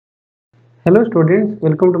Hello students,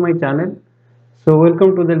 welcome to my channel. So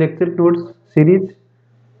welcome to the lecture notes series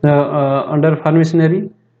under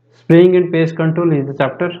pharmaceutical spraying and pest control is the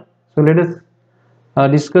chapter. So let us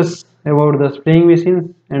discuss about the spraying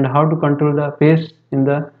machines and how to control the pests in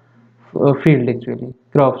the field actually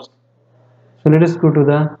crops. So let us go to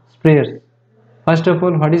the sprayers. First of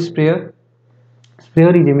all, what is sprayer?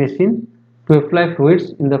 Sprayer is a machine to apply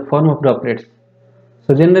fluids in the form of droplets.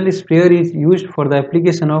 So generally sprayer is used for the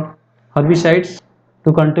application of herbicides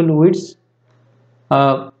to control weeds,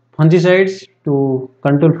 fungicides to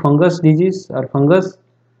control fungus disease or fungus,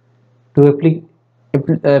 to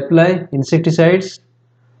apply insecticides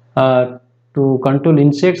uh, to control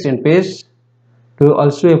insects and pests, to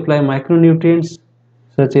also apply micronutrients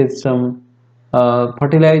such as some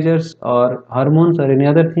fertilizers or hormones or any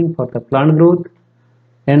other thing for the plant growth.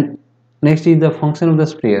 And next is the function of the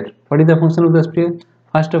sprayer. What is the function of the sprayer?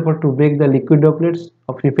 First of all, to break the liquid droplets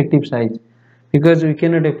of effective size, because we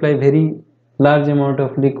cannot apply very large amount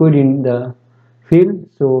of liquid in the field,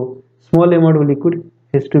 so small amount of liquid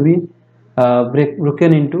has to be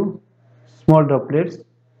broken into small droplets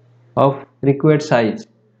of required size.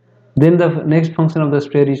 Then the next function of the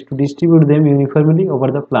sprayer is to distribute them uniformly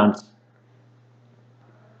over the plants.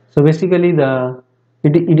 So basically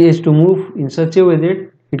it is to move in such a way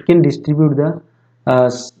that it can distribute the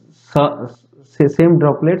same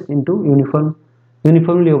droplets into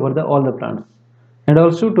uniformly over the all the plants, and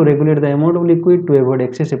also to regulate the amount of liquid to avoid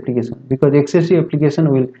excess application, because excessive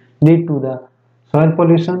application will lead to the soil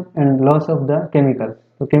pollution and loss of the chemicals.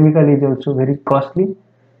 So chemical is also very costly,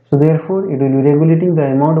 so therefore it will be regulating the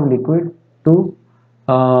amount of liquid to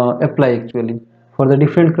apply actually. For the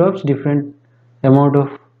different crops, different amount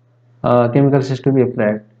of chemicals has to be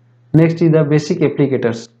applied. Next is the basic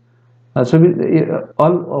applicators.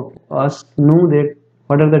 All of us know that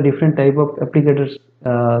what are the different type of applicators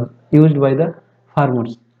used by the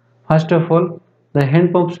farmers. First of all, the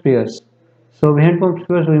hand pump sprayers. So hand pump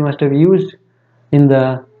sprayers we must have used in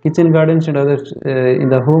the kitchen gardens and others, in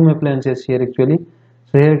the home appliances here actually.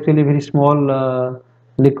 So here actually very small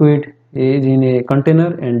liquid is in a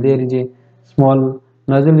container, and there is a small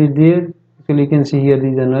nozzle is there. Actually you can see here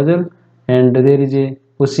there is a nozzle, and there is a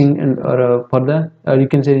pushing and or for the you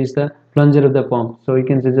can say is the plunger of the pump. So you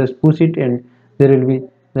can say just push it and there will be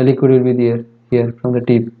the liquid will be there here from the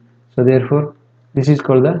tip. So therefore this is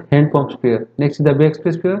called the hand pump sprayer. Next is the back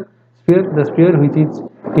spray sprayer. The sprayer which is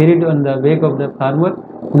carried on the back of the farmer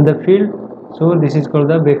in the field. So this is called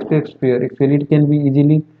the backpack sprayer. Actually it can be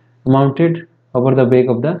easily mounted over the back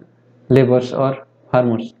of the laborers or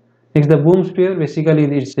farmers. Next the boom sprayer. Basically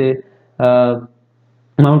it's a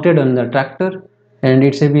mounted on the tractor, and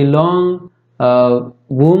it's a be long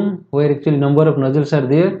boom where actually number of nozzles are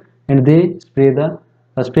there, and they spray the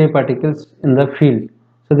spray particles in the field.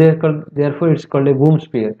 So they are called, therefore it's called a boom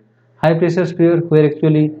sprayer. High pressure sprayer, where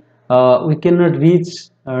actually we cannot reach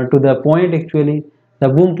to the point, actually the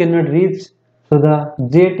boom cannot reach, so the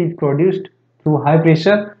jet is produced through high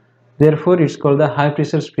pressure, therefore it's called the high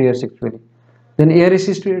pressure sprayers actually. Then air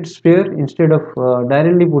assisted sprayer, instead of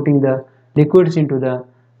directly putting the liquids into the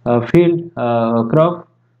field crop,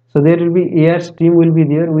 so there will be air stream will be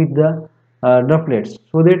there with the droplets,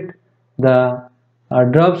 so that the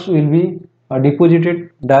drops will be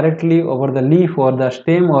deposited directly over the leaf or the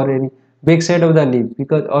stem or any back side of the leaf,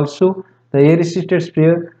 because also the air assisted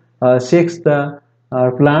sprayer shakes the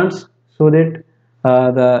plants, so that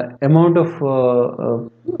the amount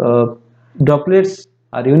of droplets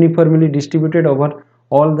are uniformly distributed over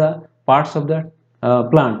all the parts of the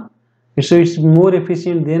plant. So it's more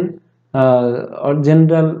efficient than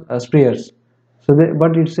general sprayers. So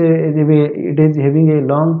but it is having a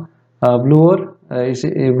long blower. A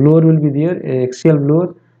blower will be there, a axial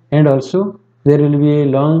blower, and also there will be a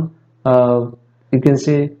long you can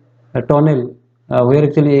say a tunnel where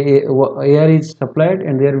actually air is supplied,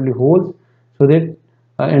 and there will be holes, so that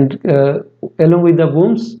along with the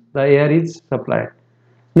booms the air is supplied.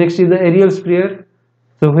 Next is the aerial sprayer.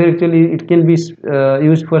 So where actually it can be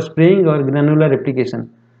used for spraying or granular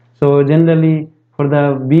application. So generally for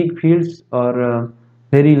the big fields or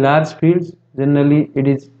very large fields, generally it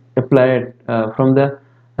is applied from the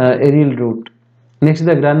aerial route. Next is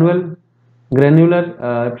the granular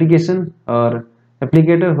application or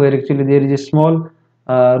applicator, where actually there is a small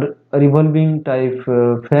revolving type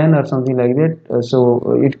fan or something like that.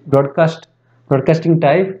 So it broadcasting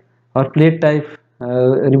type or plate type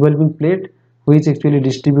revolving plate, which actually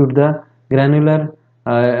distribute the granular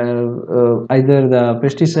either the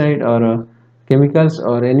pesticide or chemicals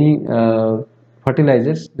or any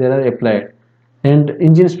fertilizers that are applied. And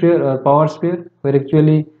engine sprayer or power sprayer, where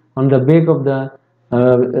actually on the back of the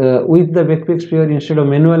with the backpack sprayer, instead of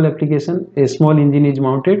manual application, a small engine is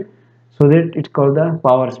mounted, so that it's called the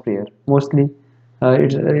power sprayer. Mostly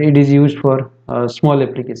it is used for small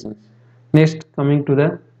applications. Next, coming to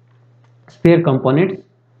the spare components.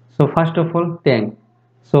 So first of all, tank.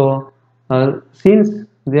 So since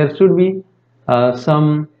there should be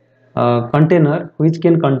some container which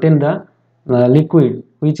can contain the liquid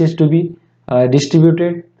which is to be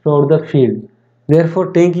distributed throughout the field,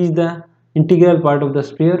 therefore tank is the integral part of the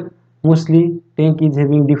sprayer. Mostly tank is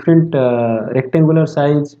having different rectangular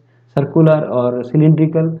size, circular or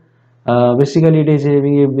cylindrical. Basically it is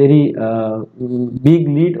having a very big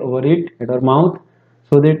lid over it at our mouth,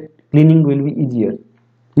 so that cleaning will be easier.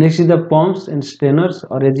 Next is the pumps and strainers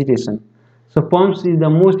or agitation. So pumps is the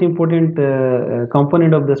most important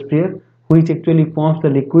component of the sprayer, which actually pumps the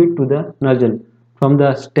liquid to the nozzle from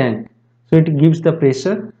the tank. So it gives the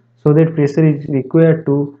pressure, so that pressure is required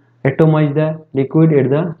to atomize the liquid at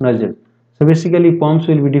the nozzle. So basically pumps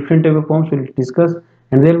will be different type of pumps we will discuss,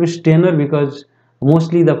 and there will be strainer, because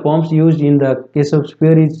mostly the pumps used in the case of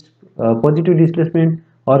sprayer is positive displacement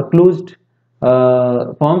or closed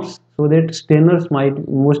pumps, so that strainers might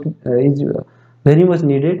most is very much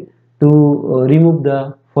needed to remove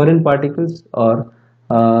the foreign particles or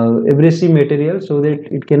abrasive material, so that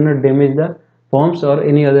it cannot damage the pumps or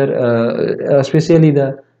any other especially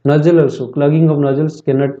the nozzle. Also clogging of nozzles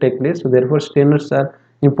cannot take place, so therefore strainers are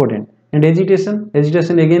important. And agitation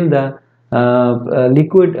again, the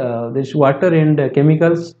liquid, this water and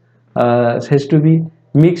chemicals has to be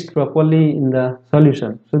mixed properly in the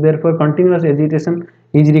solution, so therefore continuous agitation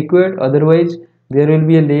is required, otherwise there will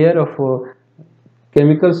be a layer of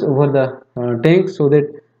chemicals over the tank, so that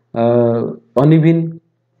uneven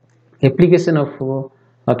application of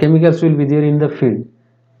chemicals will be there in the field.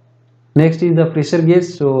 Next is the pressure gauge.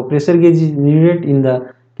 So pressure gauge is needed in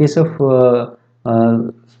the case of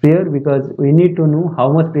sprayer, because we need to know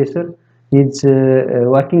how much pressure is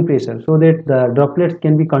working pressure, so that the droplets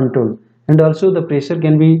can be controlled, and also the pressure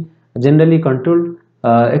can be generally controlled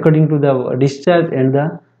according to the discharge and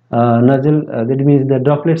the nozzle, that means the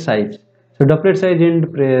droplet size. So droplet size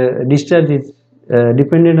and discharge is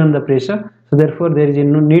dependent on the pressure, so therefore there is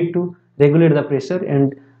no need to regulate the pressure,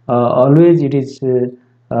 and always it is you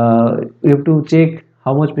have to check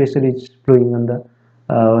how much pressure is flowing on the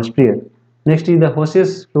sprayer. Next is the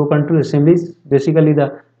hoses, flow control assemblies. Basically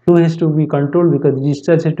the flow has to be controlled, because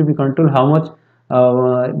discharge has to be controlled, how much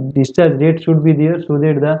discharge rate should be there, so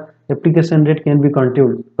that the application rate can be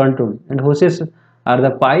controlled. And hoses are the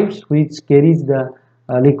pipes which carries the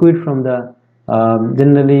liquid from the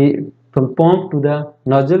generally from pump to the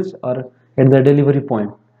nozzles or at the delivery point.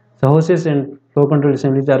 So hoses and flow control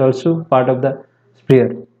assemblies are also part of the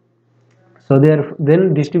sprayer. So there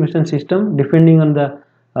then distribution system, depending on the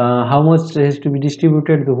how much has to be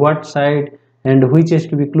distributed to what side, and which has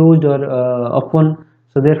to be closed or open.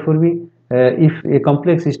 So therefore we if a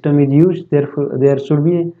complex system is used, therefore there should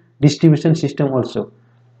be a distribution system also.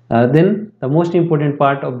 Then the most important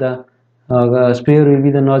part of the sprayer will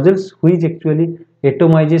be the nozzles, which actually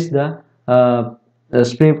atomizes the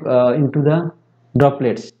spray into the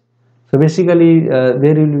droplets. So basically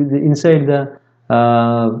there will be inside the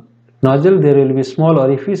nozzle there will be small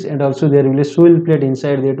orifice, and also there will be a swivel plate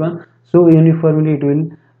inside that one, so uniformly it will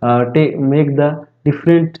make the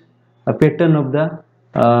different pattern of the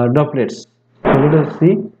droplets. So let us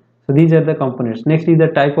see. So these are the components. Next is the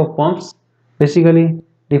type of pumps. Basically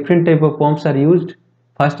different type of pumps are used.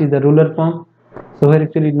 First is the roller pump. So here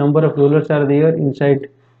actually number of rollers are there inside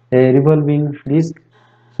a revolving disc,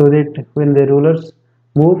 so that when the rollers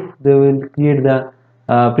move they will create the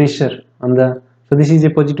pressure on the. So this is a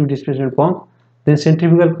positive displacement pump. Then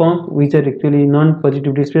centrifugal pump, which are actually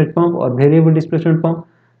non-positive displacement pump or variable displacement pump.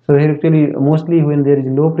 So here actually mostly when there is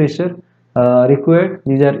low pressure required,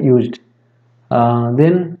 these are used.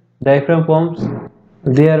 Then diaphragm pumps,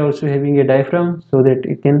 they are also having a diaphragm, so that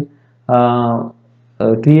it can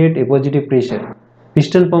create a positive pressure.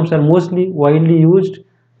 Piston pumps are mostly widely used,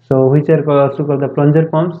 so which are also called the plunger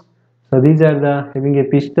pumps. So these are the having a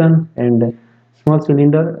piston and small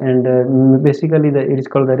cylinder, and basically it is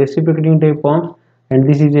called the reciprocating type pumps, and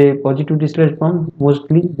this is a positive discharge pump.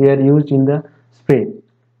 Mostly they are used in the spray.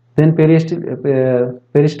 Then peristaltic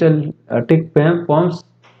pumps,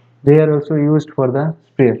 they are also used for the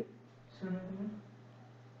sprayer.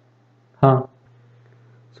 Huh.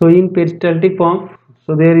 So in peristaltic pump,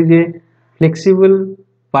 so there is a flexible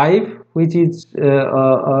pipe which is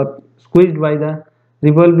squeezed by the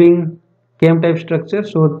revolving cam type structure.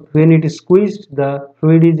 So when it is squeezed, the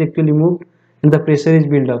fluid is actually moved and the pressure is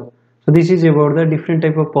built up. So this is about the different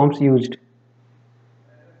type of pumps used.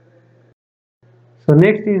 So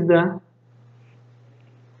next is the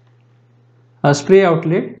spray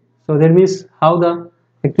outlet. So that means how the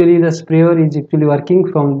actually the sprayer is actually working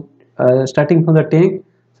from starting from the tank.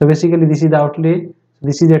 So basically this is the outlet,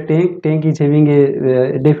 this is the tank is having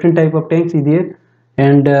a different type of tanks is there,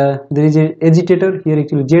 and there is a agitator here,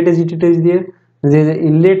 actually jet agitator is there. There is an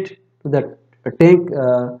inlet to the tank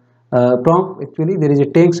pump, actually there is a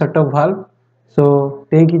tank shut off valve. So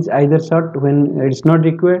tank is either shut when it is not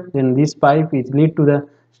required, then this pipe is lead to the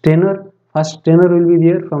strainer. First strainer will be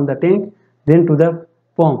there from the tank, then to the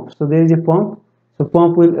pump. So there is a pump. So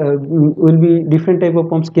pump will be different type of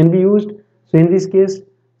pumps can be used. So in this case,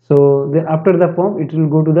 so after the pump it will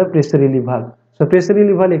go to the pressure relief valve. So pressure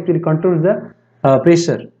relief valve actually controls the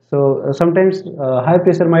pressure. So sometimes high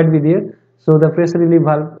pressure might be there. So the pressure relief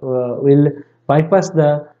valve will bypass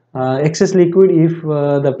the excess liquid if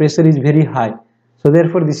the pressure is very high. So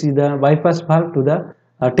therefore this is the bypass valve to the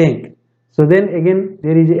tank. So then again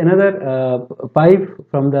there is another pipe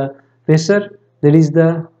from the pressure. There is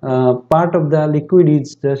the part of the liquid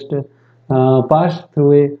is just passed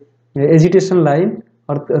through a agitation line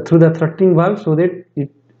or through the throttling valve, so that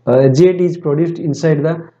jet is produced inside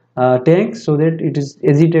the tank, so that it is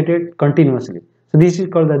agitated continuously. So this is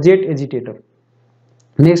called the jet agitator.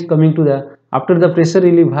 Next, coming to the after the pressure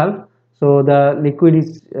relief valve, so the liquid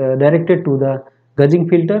is directed to the gauging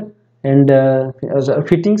filter and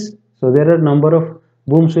fittings. So there are number of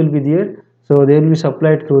booms will be there. So they will be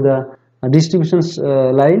supplied through the distribution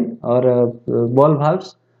line or ball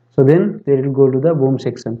valves. So then they will go to the boom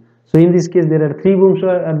section. So in this case there are 3 booms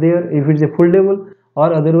are there if it is a full double,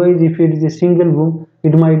 or otherwise if it is a single boom,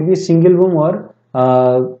 it might be single boom,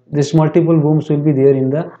 or this multiple booms will be there in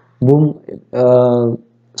the boom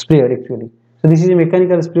sprayer actually. So this is a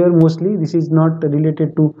mechanical sprayer mostly. This is not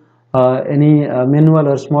related to any manual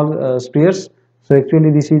or small sprayers. So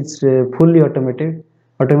actually this is fully automated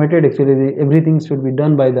actually everything should be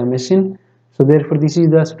done by the machine. So therefore this is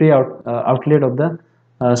the spray outlet of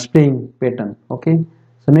the spraying pattern. Okay,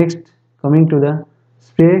 so next, coming to the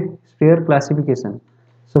sprayer classification.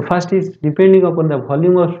 So first is depending upon the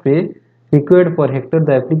volume of spray required per hectare,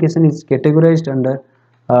 the application is categorized under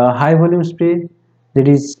high volume spray, that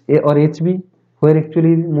is or HB, where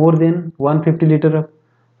actually more than 150 liter of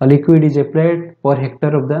liquid is applied per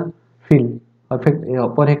hectare of the field, or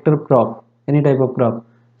per hectare of crop, any type of crop.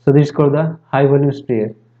 So this is called the high volume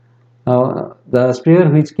sprayer. The sprayer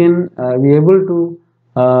which can be able to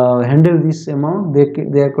handle this amount,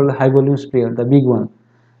 they are called high volume sprayer, the big one.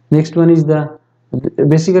 Next one is the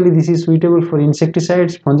basically this is suitable for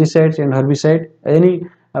insecticides, fungicides and herbicide, any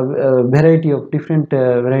variety of different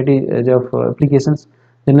variety of applications.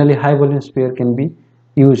 Generally high volume sprayer can be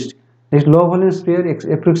used. Next, low volume sprayer,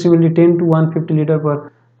 approximately 10 to 150 liter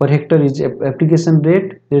per hectare is application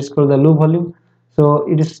rate. That's called the low volume. So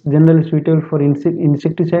it is generally suitable for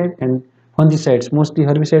insecticide and fungicides. Mostly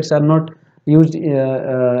herbicides are not used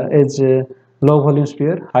as low volume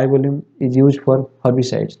sprayer. High volume is used for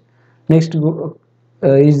herbicides. Next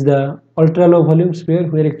is the ultra low volume sprayer,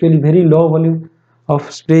 where actually very low volume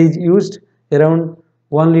of spray is used, around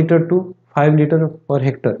 1 liter to 5 liter per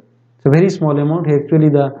hectare. So very small amount. Actually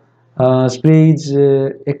the spray is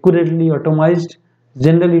accurately atomized.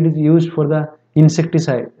 Generally it is used for the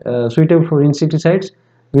insecticide, suitable for insecticides,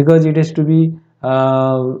 because it has to be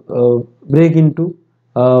break into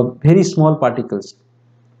very small particles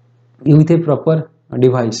with a proper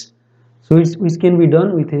device. So which can be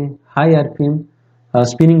done with a high RPM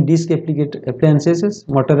spinning disc appliances,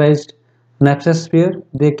 motorized knapsack sprayer.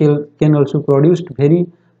 They can also produce very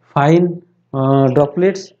fine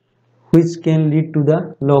droplets, which can lead to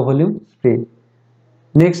the low volume spray.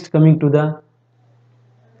 Next, coming to the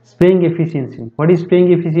spraying efficiency. What is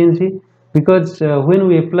spraying efficiency? Because when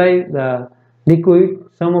we apply the liquid,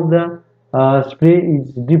 some of the spray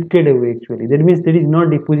is drifted away actually. That means that is not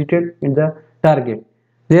deposited in the target.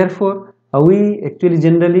 Therefore, we actually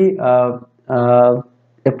generally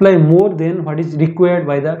apply more than what is required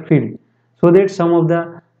by the field, so that some of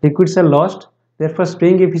the liquids are lost. Therefore,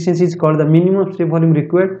 spraying efficiency is called the minimum spray volume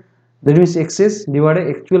required. That means excess divided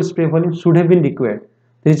actual spray volume should have been required.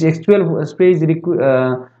 This actual spray is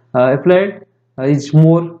applied is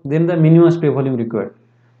more than the minimum spray volume required.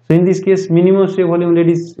 So in this case, minimum spray volume rate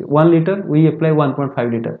is 1 liter. We apply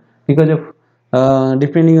 1.5 liter because of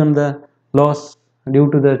depending on the loss due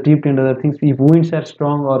to the drift and other things. If winds are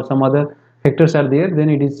strong or some other factors are there, then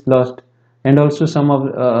it is lost. And also some of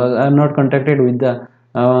are not contacted with the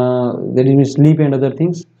there is sleep and other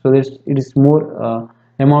things. So it is more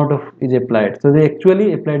amount of is applied. So they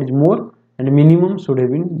actually applied is more, and minimum should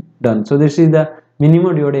have been done. So this is the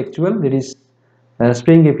minimum divided actual, that is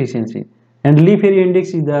spraying efficiency. And leaf area index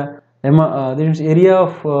is the there is area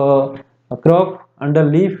of a crop under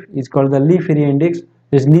leaf is called the leaf area index.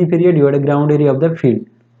 This leaf area divided ground area of the field.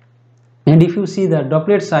 And if you see the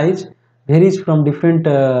droplet size varies from different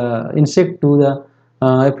insect to the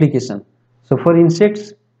application. So for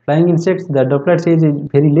insects, flying insects, the droplet size is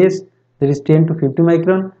very less, there is 10 to 50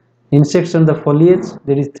 micron. Insects on the foliage,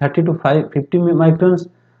 there is 30 to 50 microns.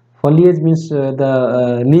 Foliage means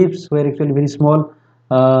the leaves were actually very small,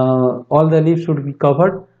 all the leaves should be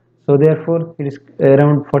covered, so therefore it is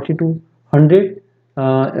around 40 to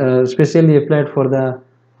 100, specially applied for the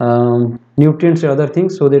nutrients and other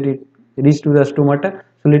things, so that it reach to the stomata,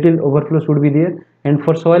 so little overflow should be there. And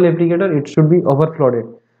for soil applicator it should be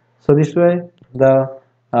overflowed, so this way the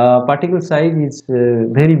particle size is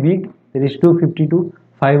very big, there is 250 to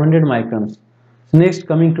 500 microns. So next,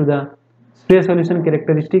 coming to the spray solution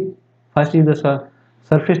characteristic, first is the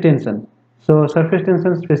surface tension. So surface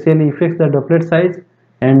tension specially affects the droplet size,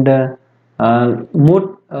 and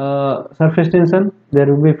more surface tension,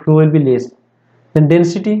 there will be flow will be less. Then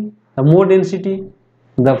density, the more density,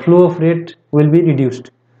 the flow of rate will be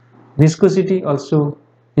reduced. Viscosity also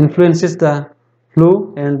influences the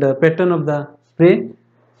flow and pattern of the spray,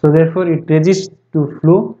 so therefore it resists to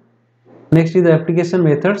flow. Next is the application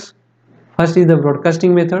methods. First is the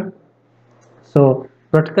broadcasting method. So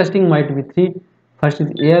broadcasting might be three. First is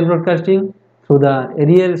air broadcasting through the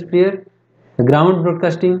aerial sprayer, the ground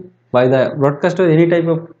broadcasting by the broadcaster, any type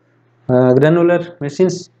of granular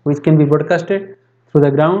machines which can be broadcasted through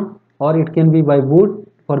the ground, or it can be by wood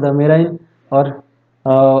for the marine or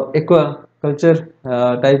aquaculture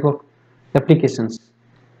type of applications.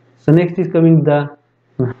 So next is coming the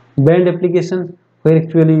band applications, where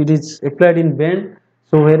actually it is applied in band,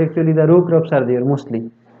 so where actually the row crops are there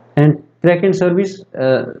mostly. And crack and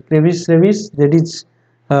crevice service, that is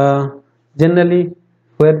generally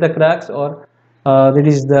where the cracks or that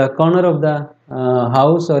is the corner of the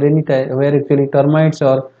house or any type where actually termites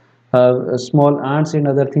or small ants and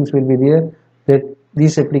other things will be there, that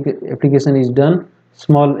this application is done,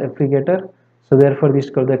 small applicator, so therefore this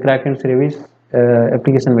is called the crack and crevice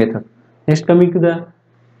application method. Next, coming to the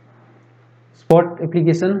spot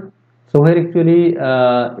application, so where actually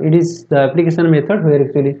it is the application method where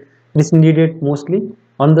actually it is needed mostly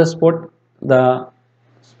on the spot, the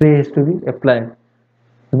spray has to be applied.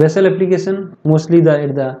 Basal application, mostly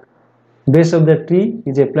at the base of the tree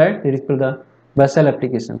is applied, it is called the basal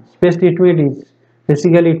application. Space treatment is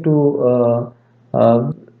basically to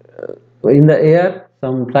in the air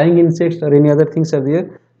some flying insects or any other things are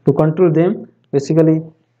there, to control them, basically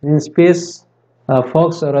in space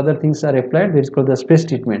fogs or other things are applied, that is called the space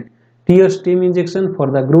treatment. Tea or steam injection for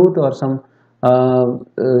the growth or some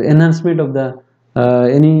enhancement of the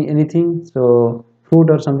anything, so food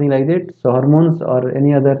or something like that, so hormones or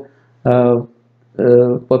any other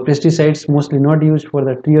pesticides mostly not used for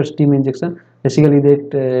the tree or steam injection, basically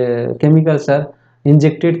that chemicals are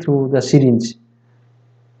injected through the syringe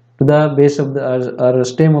to the base of the or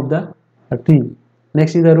stem of the tree.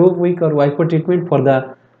 Next is the rope wick or wiper treatment for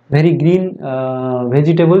the very green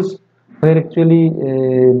vegetables, where actually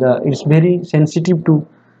it's very sensitive to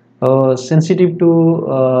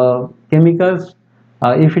chemicals.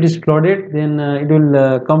 If it is flooded, then it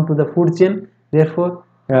will come to the food chain, therefore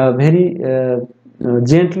very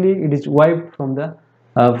gently it is wiped from the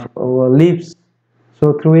leaves,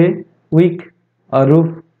 so through a wick or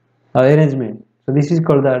roof arrangement. So this is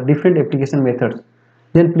called the different application methods.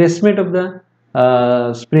 Then placement of the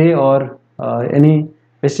spray or any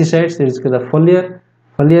pesticides, there is the foliar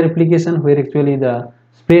application, where actually the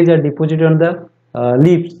sprays are deposited on the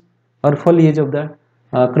leaves or foliage of the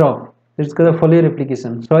crop. This is called the foliar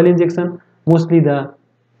application. Soil injection, mostly the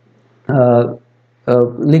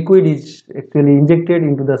liquid is actually injected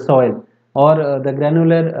into the soil, or the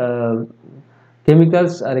granular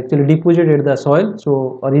chemicals are actually deposited at the soil,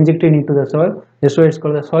 so or injected into the soil. That's why it's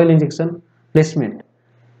called the soil injection placement.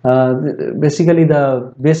 Basically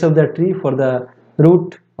the base of the tree for the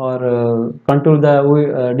root or control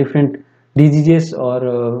the different diseases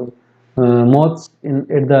or moths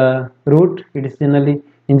at the root, it is generally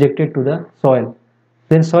injected to the soil.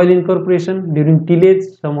 Then soil incorporation during tillage,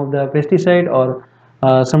 some of the pesticide or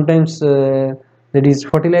sometimes that is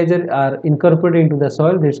fertilizer are incorporated into the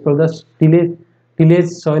soil, that is called the tillage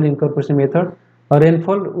soil incorporation method. Or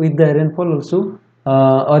rainfall, with the rainfall also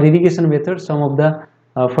or irrigation method, some of the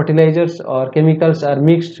fertilizers or chemicals are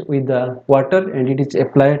mixed with the water and it is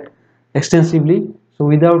applied extensively. So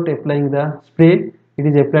without applying the spray, it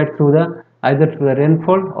is applied through the either through the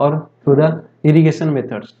rainfall or through the irrigation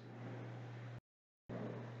methods.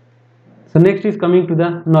 So next is coming to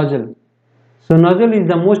the nozzle. So nozzle is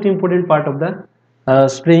the most important part of the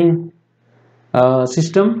spraying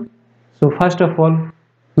system. So first of all,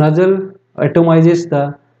 nozzle atomizes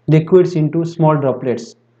the liquids into small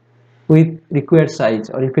droplets with required size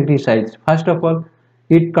or effective size. First of all,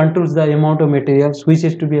 it controls the amount of materials which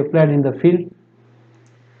is to be applied in the field.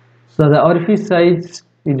 So the orifice size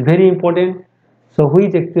is very important. So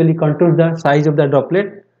which actually controls the size of the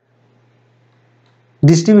droplet.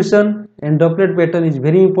 Distribution and droplet pattern is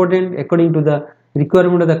very important according to the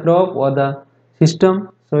requirement of the crop or the system.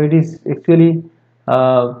 So it is actually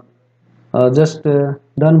just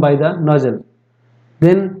done by the nozzle.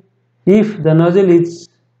 Then if the nozzle is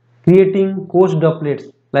creating coarse droplets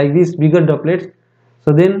like these bigger droplets,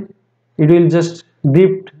 so then it will just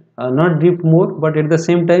drift, not drift more, but at the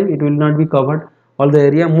same time it will not be covered all the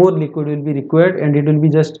area. More liquid will be required and it will be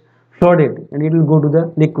just flooded and it will go to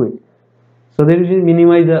the liquid. So that will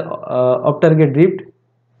minimize the off target drift.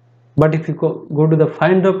 But if you go to the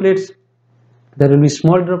fine droplets, there will be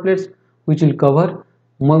small droplets which will cover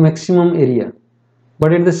maximum area,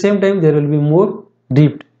 but at the same time there will be more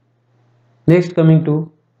drift. Next, coming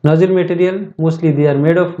to nozzle material, mostly they are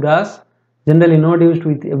made of brass, generally not used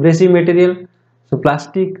with abrasive material. So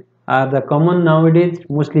plastic are the common nowadays,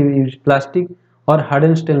 mostly we use plastic or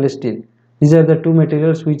hardened stainless steel. These are the two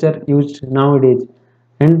materials which are used nowadays,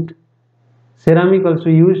 and ceramic also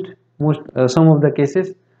used most some of the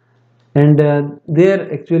cases, and they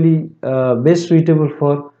are actually best suitable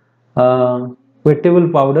for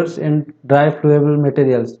wettable powders and dry flowable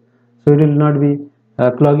materials, so it will not be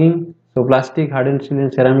clogging. So plastic, hardened steel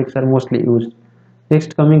and ceramics are mostly used.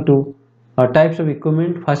 Next, coming to types of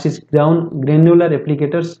equipment. First is granular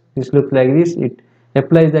applicators. This looks like this. It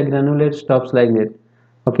applies the granular stops like that.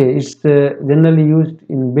 Okay, it's generally used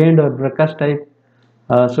in bend or broadcast type.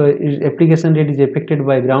 So its application rate is affected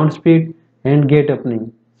by ground speed and gate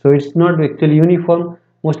opening. So it's not actually uniform.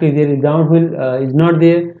 Mostly there is ground wheel is not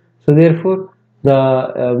there. So therefore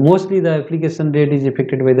the mostly the application rate is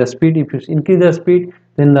affected by the speed. If you increase the speed,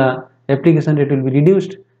 then the application rate will be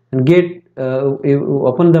reduced, and gate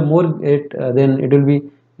open the more gate, then it will be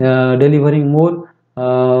delivering more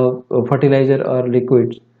fertilizer or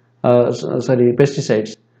liquids, sorry,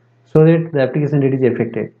 pesticides, so that the application rate is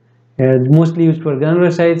affected. It's mostly used for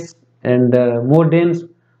granular size and more dense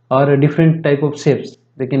or a different type of shapes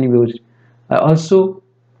they can be used. Also,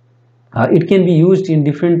 it can be used in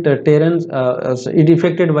different terrains. It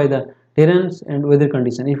affected by the terrains and weather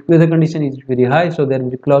condition. If weather condition is very high, so there will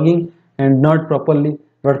be clogging and not properly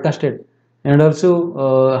broadcasted. And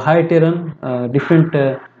also high terrain, different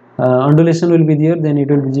undulation will be there, then it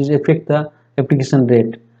will just affect the application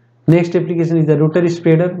rate. Next application is the rotary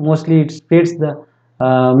spreader. Mostly it spreads the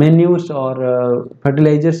manures or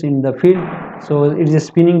fertilizers in the field. So it is a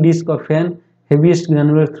spinning disc or fan, heaviest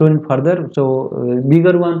granular thrown further. So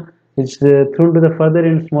bigger one is thrown to the further,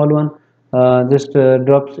 and small one just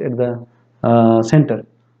drops at the center.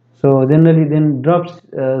 So generally then drops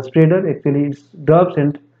spreader, actually it drops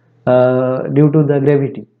and due to the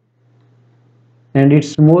gravity, and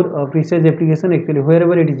it's more precise application. Actually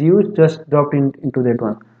wherever it is used, just dropped into that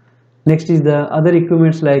one. Next is the other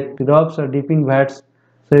equipments like drops or dipping vats.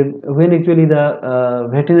 So when actually the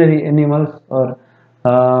veterinary animals or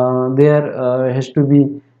they are has to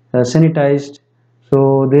be sanitized,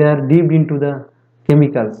 so they are dipped into the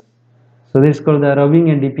chemicals. So this is called the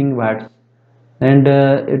rubbing and dipping vats. And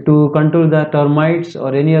to control the termites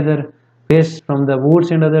or any other pests from the woods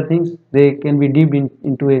and other things, they can be dipped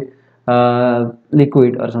into a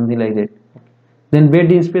liquid or something like that. Then bed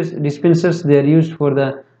dispensers, they are used for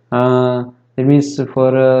the it means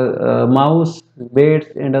for mouse, beds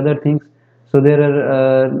and other things. So there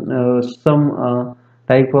are some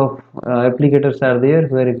type of applicators are there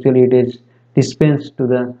where actually it is dispensed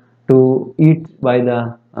to eat by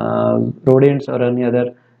the rodents or any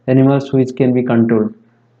other animals which can be controlled.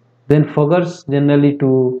 Then foggers, generally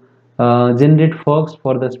to generate fogs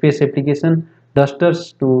for the space application.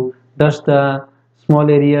 Dusters, to dust the small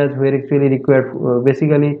areas where actually required,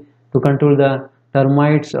 basically to control the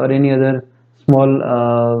termites or any other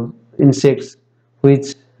small insects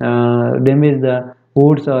which damage the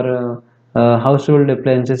woods or household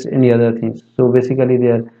appliances, any other things. So basically they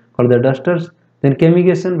are called the dusters. Then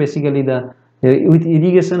chemigation, basically the with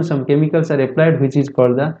irrigation some chemicals are applied which is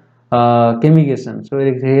called the chemigation. So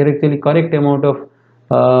here actually correct amount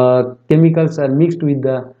of chemicals are mixed with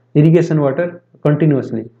the irrigation water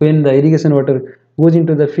continuously. When the irrigation water goes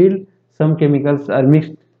into the field, some chemicals are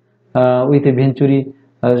mixed with a venturi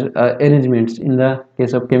arrangements in the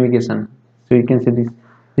case of chemigation. So you can see this.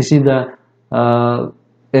 This is the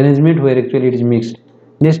arrangement where actually it is mixed.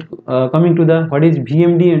 Next, coming to the what is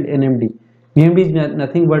VMD and NMD. VMD is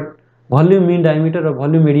nothing but volume mean diameter or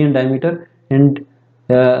volume median diameter. And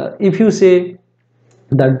if you say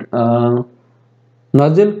that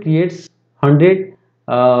nozzle creates 100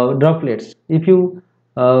 droplets, if you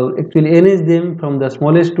actually arrange them from the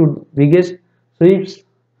smallest to biggest, so if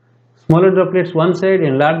smaller droplets one side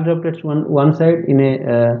and large droplets one side in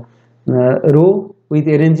a row with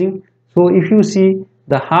arranging, so if you see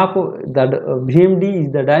the half of that VMD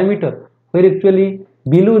is the diameter, where actually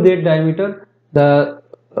below that diameter the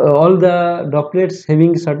all the droplets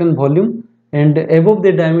having certain volume, and above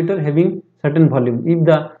the diameter having certain volume. If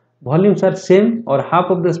the volumes are same, or half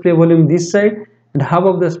of the spray volume this side and half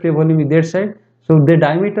of the spray volume is that side, so the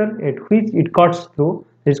diameter at which it cuts through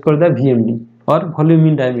is called the VMD, or volume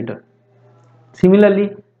mean diameter.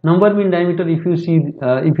 Similarly, number mean diameter, if you see,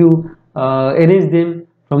 if you arrange them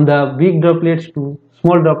from the big droplets to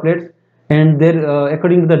small droplets, and there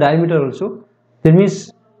according to the diameter also, that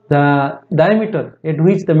means the diameter at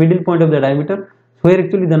which the middle point of the diameter, where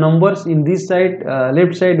actually the numbers in this side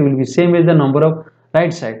left side will be same as the number of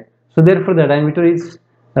right side. So therefore the diameter is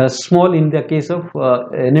small in the case of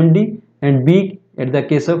NMD and big at the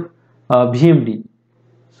case of VMD.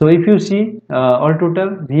 So if you see all total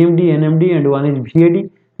VMD, NMD and one is VAD,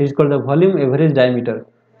 it is called the volume average diameter.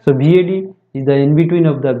 So VAD is the in between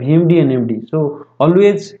of the VMD and NMD. So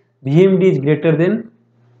always VMD is greater than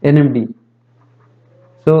NMD.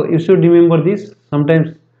 So you should remember this.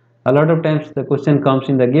 Sometimes, a lot of times the question comes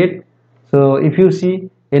in the gate. So if you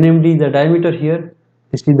see NMD, the diameter here,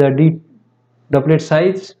 this is the D droplet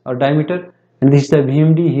size or diameter, and this is the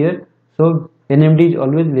VMD here. So NMD is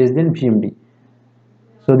always less than VMD.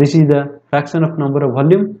 So this is the fraction of number of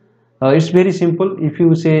volume. It's very simple. If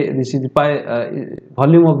you say this is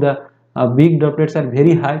volume of the big droplets are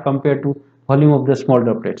very high compared to volume of the small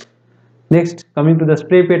droplets. Next, coming to the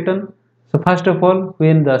spray pattern. So first of all,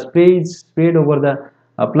 when the spray is sprayed over the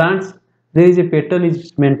plants, there is a pattern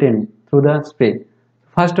is maintained through the spray.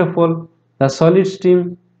 First of all, the solid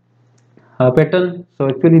stream pattern. So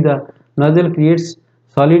actually the nozzle creates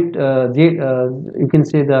solid you can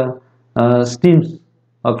say the streams.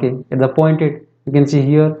 Okay, at the pointed, you can see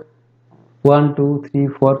here 1 2 3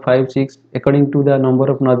 4 5 6 according to the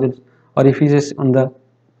number of nozzles orifices on the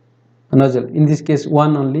nozzle. In this case,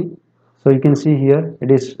 one only. So you can see here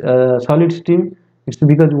it is solid stream. It's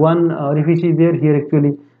because one orifice is there. Here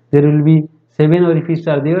actually there will be 7 orifices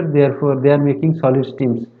are there, therefore they are making solid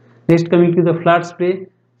streams. Next, coming to the flat spray.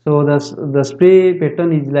 So the spray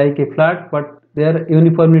pattern is like a flat, but they are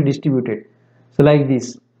uniformly distributed, so like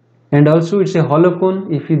this. And also it's a hollow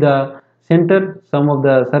cone. If the center some of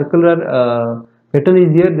the circular pattern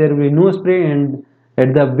is there, there will be no spray, and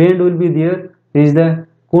at the bend will be there, there is the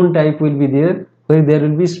cone type will be there, where there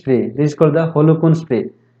will be spray. This is called the hollow cone spray.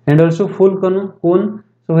 And also full cone,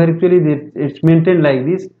 so where actually it's maintained like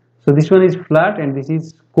this. So this one is flat and this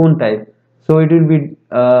is cone type. So it will be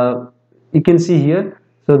you can see here.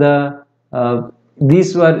 So the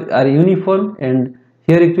these are uniform, and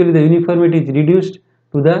here actually the uniformity is reduced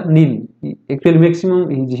to the nil. Actually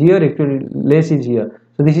maximum is here, actually less is here.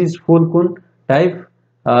 So this is full cone type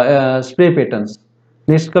spray patterns.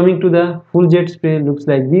 Next, coming to the full jet spray, looks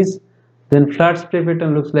like this. Then flat spray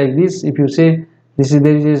pattern looks like this. If you say this is,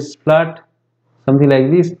 there is flat something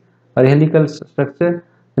like this, or helical structure,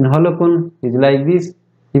 then hollow cone is like this.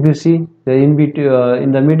 If you see the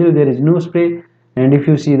in the middle there is no spray, and if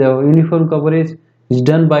you see the uniform coverage is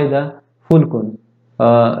done by the full cone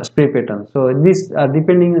spray pattern. So these are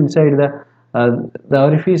depending inside the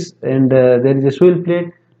orifice, and there is a swell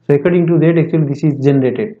plate. So according to that, actually this is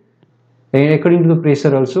generated, and according to the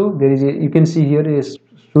pressure also there is a, you can see here a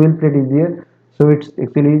swell plate is there. So it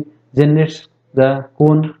actually generates the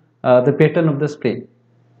cone, the pattern of the spray.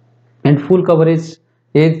 And full coverage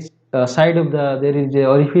edge side of the, there is a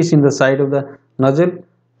orifice in the side of the nozzle.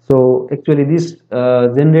 So actually this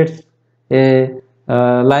generates a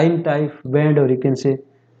line type band, or you can say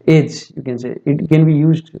edge. You can say it can be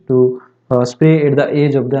used to spray at the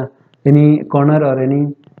edge of the any corner or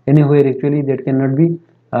anywhere actually that cannot be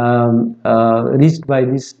reached by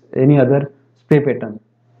this any other spray pattern.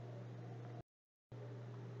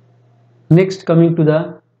 Next, coming to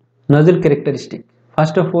the nozzle characteristic.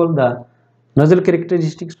 First of all, the nozzle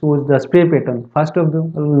characteristic shows the spray pattern. First of the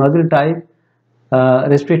nozzle type,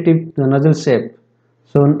 respective the nozzle shape.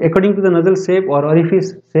 So according to the nozzle shape or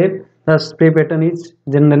orifice shape, the spray pattern is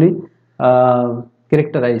generally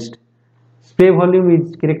characterized. Spray volume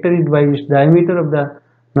is characterized by its diameter of the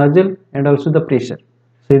nozzle and also the pressure.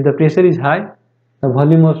 So if the pressure is high, the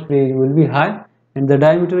volume of spray will be high, and the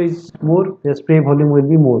diameter is more, the spray volume will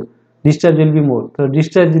be more, discharge will be more. So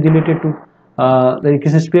discharge is related to the you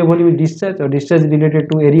can say spray volume is discharge, or discharge is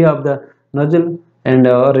related to area of the nozzle, and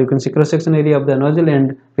or you can say cross section area of the nozzle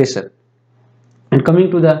and pressure. And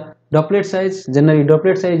coming to the droplet size, generally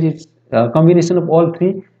droplet size is a combination of all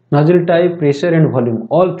three: nozzle type, pressure and volume.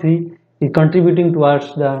 All three is contributing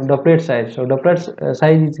towards the droplet size. So droplet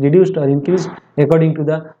size is reduced or increased according to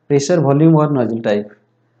the pressure, volume or nozzle type.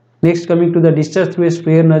 Next, coming to the discharge through a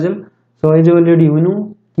sprayer nozzle. So as already we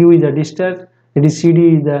know, Q is the discharge, that is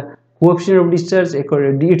CD is the coefficient of discharge.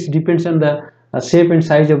 It depends on the shape and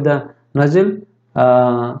size of the nozzle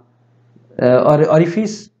or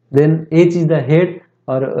orifice. Then H is the head,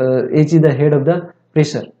 or H is the head of the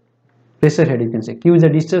pressure head, you can say. Q is the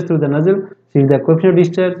discharge through the nozzle, C is the coefficient of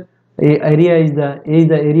discharge, area is the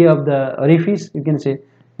area of the orifice, you can say,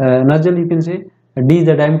 nozzle, you can say, D is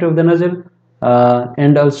the diameter of the nozzle,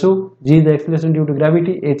 and also G is the acceleration due to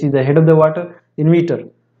gravity, H is the head of the water in meter.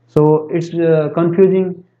 So it's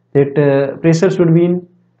confusing that pressure should be in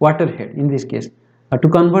water head in this case. To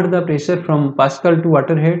convert the pressure from Pascal to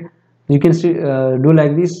water head, you can see, do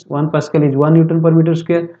like this: 1 Pascal is 1 Newton per meter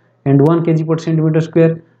square, and 1 kg per centimeter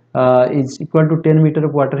square is equal to 10 meter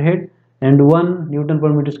of water head, and 1 Newton per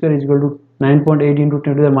meter square is equal to 9.8 into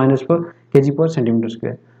 10 to the minus 4 kg per centimeter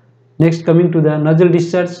square. Next, coming to the nozzle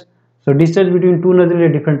discharge. So discharge between two nozzles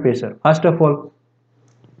at different pressure. First of all,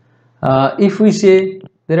 if we say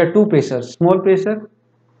there are two pressures, small pressure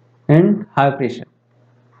and high pressure.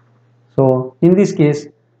 So in this case,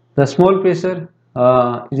 the small pressure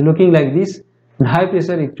is looking like this, and high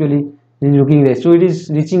pressure actually is looking like, so it is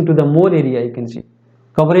reaching to the more area, you can see.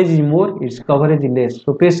 Coverage is more, its coverage is less.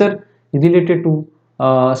 So pressure is related to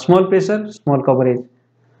small pressure, small coverage,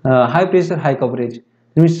 high pressure, high coverage.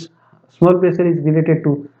 It means small pressure is related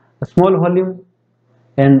to a small volume,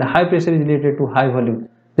 and high pressure is related to high volume.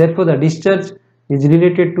 Therefore, the discharge is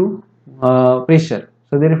related to pressure.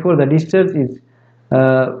 So therefore, the discharge is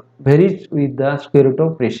varies with the square root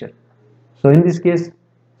of pressure. So in this case,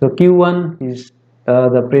 so Q1 is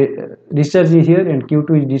the discharge is here, and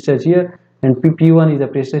Q2 is discharge here, and P1 is the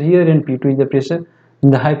pressure here, and P2 is the pressure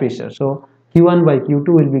in the high pressure. So Q1 by Q2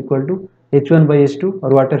 will be equal to H1 by H2, or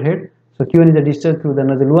water head. So Q1 is the discharge through the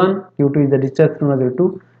nozzle 1, Q2 is the discharge through nozzle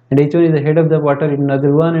 2, and H1 is the head of the water in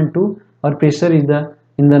nozzle 1 and 2, or pressure is the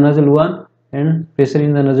in the nozzle 1 and pressure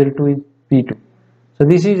in the nozzle 2 is P2. So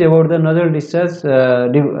this is about the nozzle discharge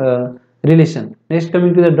relation. Next,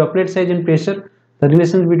 coming to the droplet size and pressure. The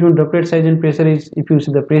relation between droplet size and pressure is, if you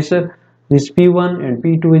see the pressure, this P1 and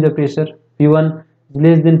P2 is the pressure. P1 is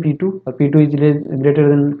less than P2, or P2 is greater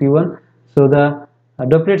than P1. So the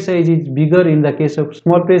droplet size is bigger in the case of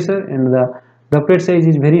small pressure, and the droplet size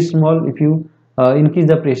is very small if you increase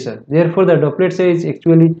the pressure. Therefore, the droplet size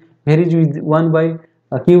actually varies with 1 by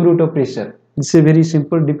cube root of pressure. This is very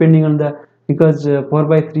simple, depending on the, because 4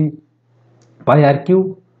 by 3 pi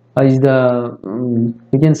RQ is the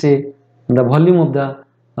you can say the volume of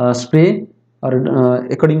the spray, or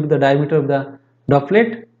according to the diameter of the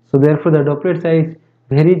droplet. So therefore, the droplet size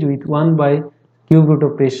varies with 1 by cube root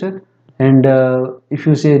of pressure. And if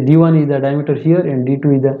you say D1 is the diameter here and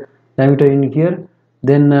D2 is the diameter in here,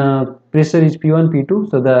 then pressure is P1 P2.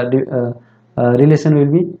 So the relation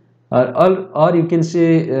will be, or you can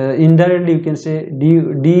say indirectly you can say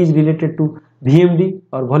D is related to VMD,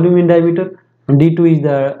 or volume in diameter, and D2 is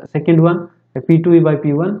the second one, P2 is by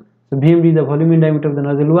P1. So VMD is the volume in diameter of the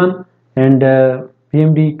nozzle 1, and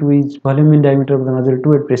VMD2 is volume in diameter of the nozzle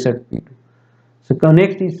 2 at pressure P2. So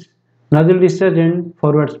next is nozzle discharge and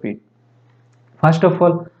forward speed. First of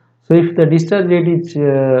all, so if the discharge rate is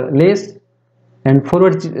less and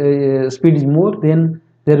forward speed is more, then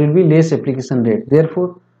there will be less application rate.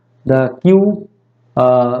 Therefore, the Q,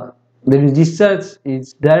 the discharge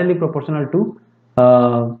is directly proportional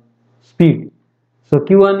to speed. So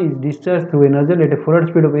Q1 is discharged through a nozzle at a forward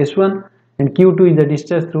speed of S1, and Q2 is the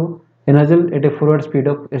discharge through a nozzle at a forward speed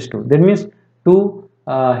of S2. That means to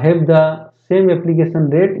have the same application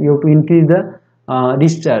rate, you have to increase the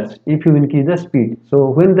discharge if you increase the speed.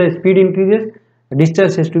 So when the speed increases,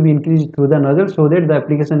 discharge has to be increased through the nozzle, so that the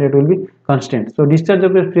application rate will be constant. So discharge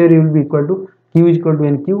of a sprayer will be equal to Q is equal to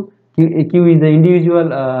NQ. Q is the individual,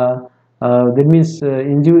 that means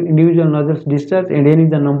individual nozzles discharge, and N is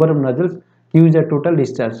the number of nozzles. Q is the total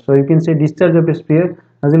discharge. So you can say discharge of a sprayer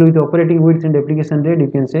nozzle with operating width and application rate, you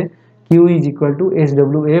can say Q is equal to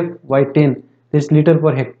SWF by 10, this liter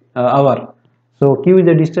per hour. So Q is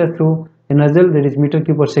the discharge through a nozzle, that is meter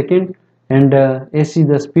cube per second, and S is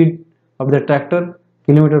the speed of the tractor,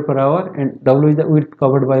 kilometer per hour, and W is the width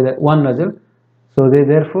covered by the one nozzle. So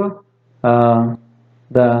therefore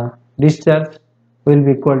the discharge will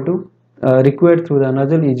be equal to required through the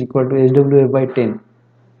nozzle is equal to SWF by 10.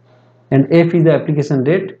 and F is the application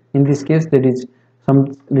rate. In this case, that is some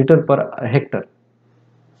liter per hectare.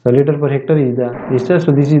 So liter per hectare is the discharge.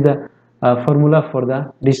 So this is the formula for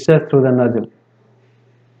the discharge through the nozzle.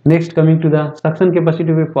 Next, coming to the suction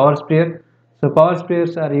capacity of a power sprayer. So power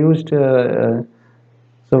sprayers are used.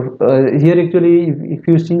 Here actually, if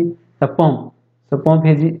you see the pump, the pump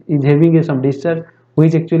is having some discharge,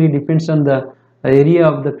 which actually depends on the area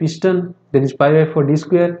of the piston, that is pi by 4 d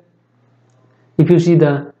square. If you see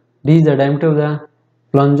the d is the diameter of the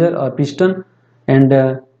plunger or piston, and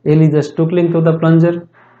L is the stroke length of the plunger.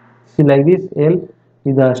 See like this, L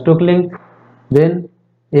is the stroke length, then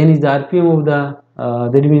N is the RPM of the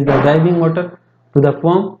that means the driving motor to the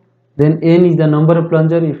pump, then N is the number of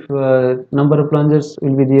plunger, if number of plungers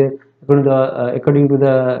will be there according to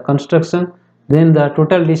the construction, then the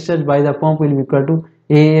total discharge by the pump will be equal to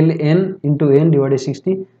ALN into N divided by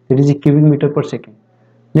 60, that is a cubic meter per second.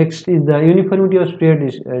 Next is the uniformity of sprayer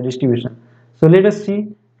distribution. So let us see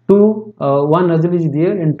one nozzle is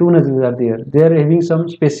there and two nozzles are there. They are having some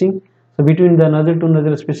spacing. So between the nozzle to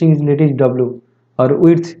nozzle spacing is let is W or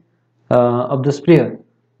width of the sprayer.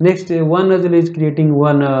 Next, one nozzle is creating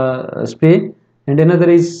one spray, and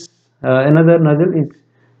another nozzle is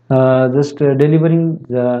just delivering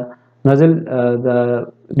the nozzle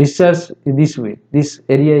the discharge this way. This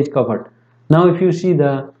area is covered. Now, if you see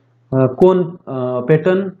the cone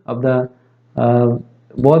pattern of the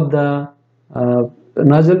both the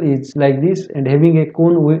nozzle is like this and having a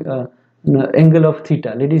cone with angle of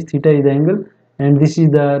theta. Let is theta is the angle, and this is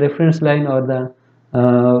the reference line or the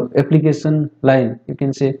application line, you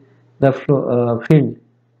can say the field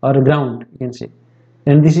or ground, you can say,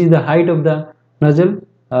 and this is the height of the nozzle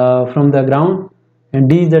from the ground, and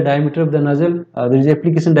D is the diameter of the nozzle. There is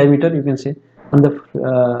application diameter, you can say, on the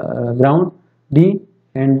ground D,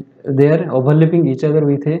 and they are overlapping each other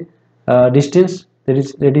with a distance, that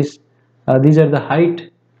is these are the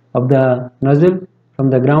height of the nozzle from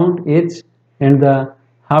the ground H, and the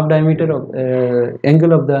half diameter of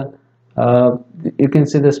angle of the you can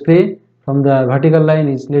say the spray from the vertical line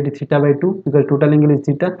is let it theta by 2, because total angle is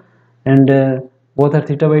theta, and both are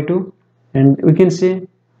theta by 2, and we can say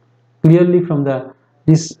clearly from the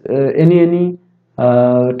this any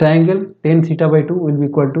triangle tan theta by 2 will be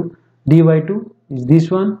equal to D by 2 is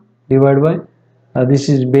this one divided by this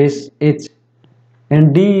is base H,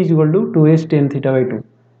 and D is equal to 2H tan theta by 2,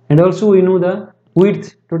 and also we know the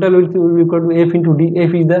width, total width will be equal to F into D.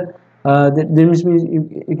 F is the that means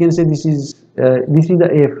you can say this is the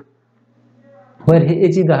F, where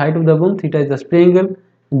H is the height of the boom, theta is the spray angle,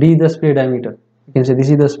 D is the spray diameter. You can say this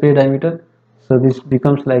is the spray diameter, so this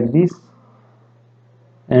becomes like this,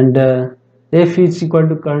 and F is equal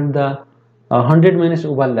to current the 100 minus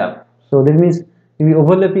overlap. So that means if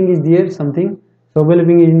overlapping is there something, so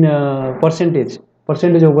overlapping in percentage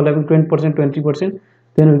overlapping 20%, 20%,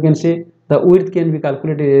 then we can say the width can be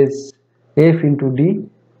calculated as F into D.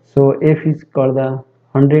 So F is called the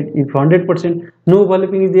 100. If 100% no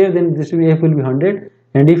overlapping is there, then this will be F will be 100,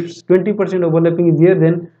 and if 20% overlapping is there,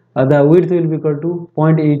 then the width will be equal to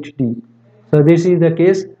 0.8 D. So this is the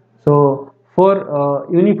case. So for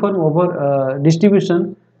uniform over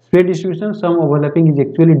distribution, spray distribution, some overlapping is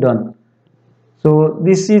actually done. So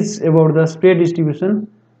this is about the spray distribution.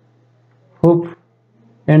 Hope,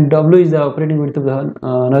 and W is the operating width of the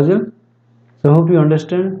nozzle. So hope you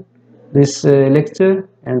understand this lecture,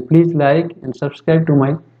 and please like and subscribe to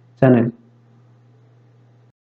my channel.